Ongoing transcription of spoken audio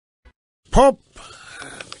Pope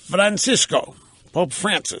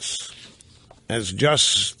Francis, has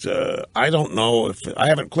just, I don't know if, I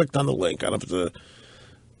haven't clicked on the link. I don't know if it's a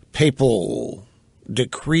papal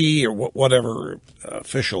decree or whatever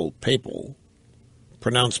official papal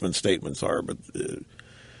pronouncement statements are, but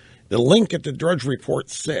the link at the Drudge Report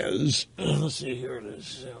says, let's see, here it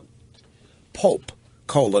is, Pope,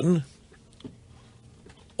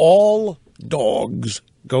 all dogs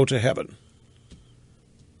go to heaven.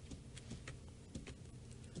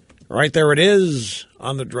 Right there it is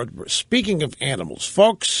on the Drudge Report. Speaking of animals,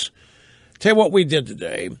 folks, tell you what we did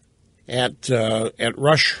today at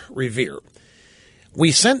Rush Revere.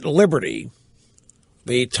 We sent Liberty,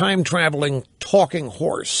 the time-traveling talking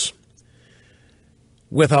horse,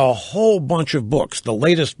 with a whole bunch of books, the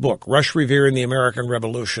latest book, Rush Revere and the American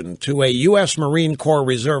Revolution, to a U.S. Marine Corps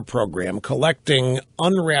Reserve program collecting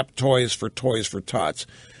unwrapped toys for Tots.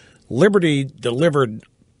 Liberty delivered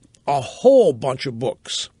a whole bunch of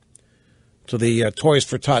books to the Toys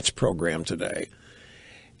for Tots program today.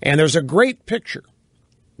 And there's a great picture.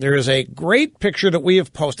 There is a great picture that we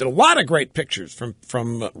have posted, a lot of great pictures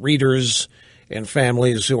from readers and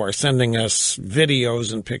families who are sending us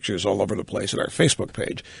videos and pictures all over the place at our Facebook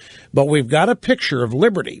page. But we've got a picture of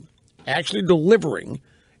Liberty actually delivering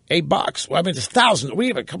a box. Well, I mean, it's thousands. We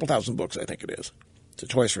have a couple thousand books, I think it is, to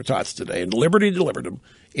Toys for Tots today. And Liberty delivered them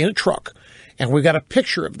in a truck. And we've got a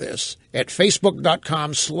picture of this at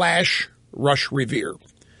facebook.com/Rush Revere.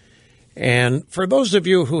 And for those of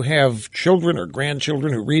you who have children or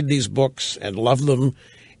grandchildren who read these books and love them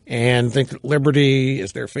and think that Liberty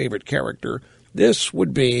is their favorite character, this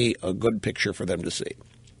would be a good picture for them to see.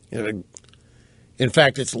 In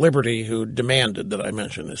fact, it's Liberty who demanded that I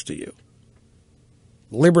mention this to you.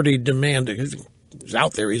 Liberty demanded, he's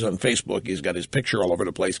out there, he's on Facebook, he's got his picture all over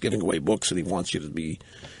the place giving away books, and he wants you to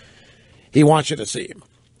see him.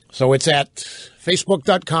 So it's at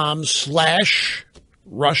facebook.com/Rush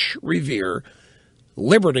Revere,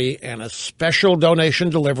 Liberty, and a special donation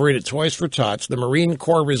delivery to Toys for Tots, the Marine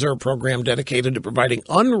Corps Reserve program dedicated to providing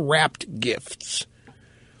unwrapped gifts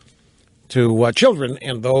to children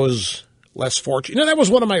and those less fortunate. You know, that was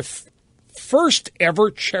one of my first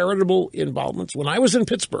ever charitable involvements when I was in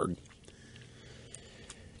Pittsburgh.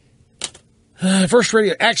 First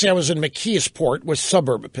radio, actually I was in McKeesport, was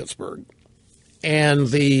suburb of Pittsburgh. And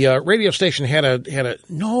the radio station had a,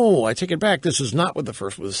 no, I take it back. This is not what the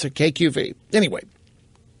first was, KQV. Anyway,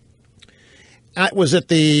 it was at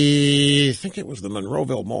I think it was the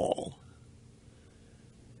Monroeville Mall.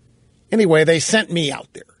 Anyway, they sent me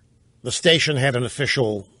out there. The station had an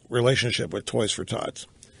official relationship with Toys for Tots.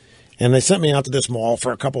 And they sent me out to this mall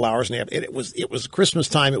for a couple hours. And it was Christmas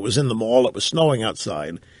time. It was in the mall. It was snowing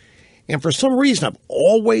outside. And for some reason, I've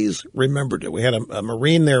always remembered it. We had a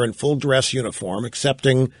Marine there in full dress uniform,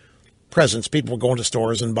 accepting presents. People would go into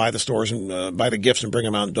stores and buy the gifts and bring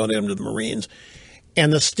them out and donate them to the Marines.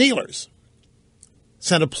 And the Steelers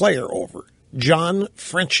sent a player over, John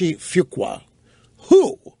Frenchy Fuqua.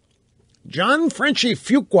 Who? John Frenchy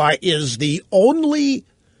Fuqua is the only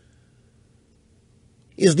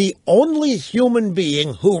human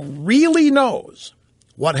being who really knows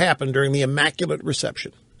what happened during the Immaculate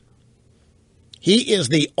Reception. He is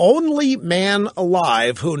the only man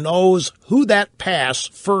alive who knows who that pass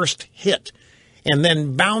first hit and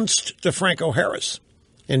then bounced to Franco Harris.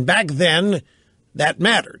 And back then, that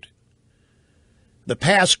mattered. The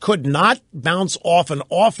pass could not bounce off an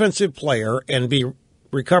offensive player and be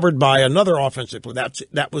recovered by another offensive player.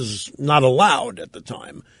 That was not allowed at the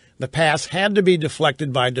time. The pass had to be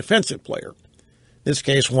deflected by a defensive player, in this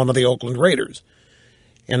case, one of the Oakland Raiders.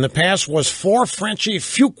 And the pass was for Frenchy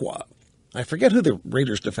Fuqua. I forget who the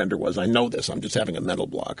Raiders defender was. I know this. I'm just having a mental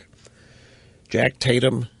block. Jack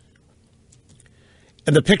Tatum.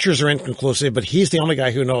 And the pictures are inconclusive, but he's the only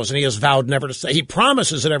guy who knows, and he has vowed never to say. He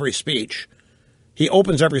promises at every speech. He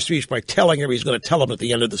opens every speech by telling him he's going to tell him at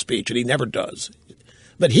the end of the speech, and he never does.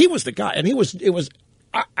 But he was the guy, and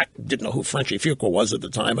I didn't know who Frenchy Fuqua was at the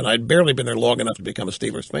time, and I'd barely been there long enough to become a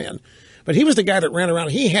Steelers fan. But he was the guy that ran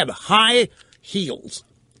around. He had high heels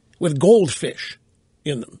with goldfish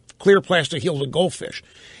in them. Clear plastic heels with goldfish.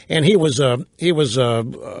 And he was ahead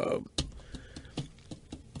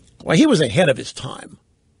of his time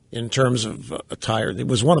in terms of attire. He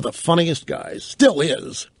was one of the funniest guys, still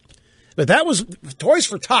is. But that was Toys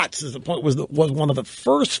for Tots. Is the point was one of the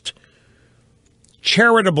first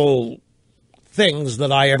charitable things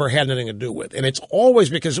that I ever had anything to do with, and it's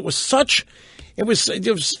always because it was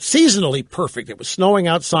seasonally perfect. It was snowing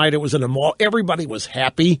outside. It was in a mall. Everybody was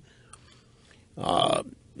happy.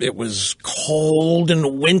 It was cold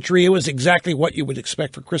and wintry. It was exactly what you would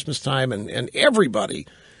expect for Christmas time, and everybody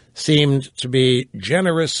seemed to be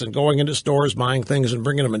generous and going into stores, buying things and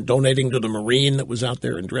bringing them and donating to the Marine that was out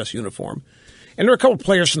there in dress uniform. And there were a couple of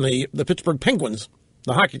players from the Pittsburgh Penguins.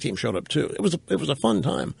 The hockey team showed up, too. It was a fun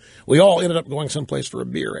time. We all ended up going someplace for a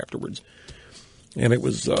beer afterwards. And it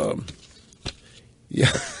was,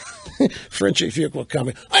 Frenchy Fuqua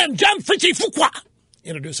coming. I am John Frenchy Fuqua,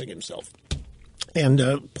 introducing himself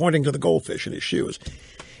and pointing to the goldfish in his shoes.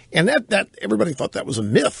 And that everybody thought that was a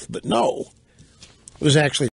myth, but no. It was actually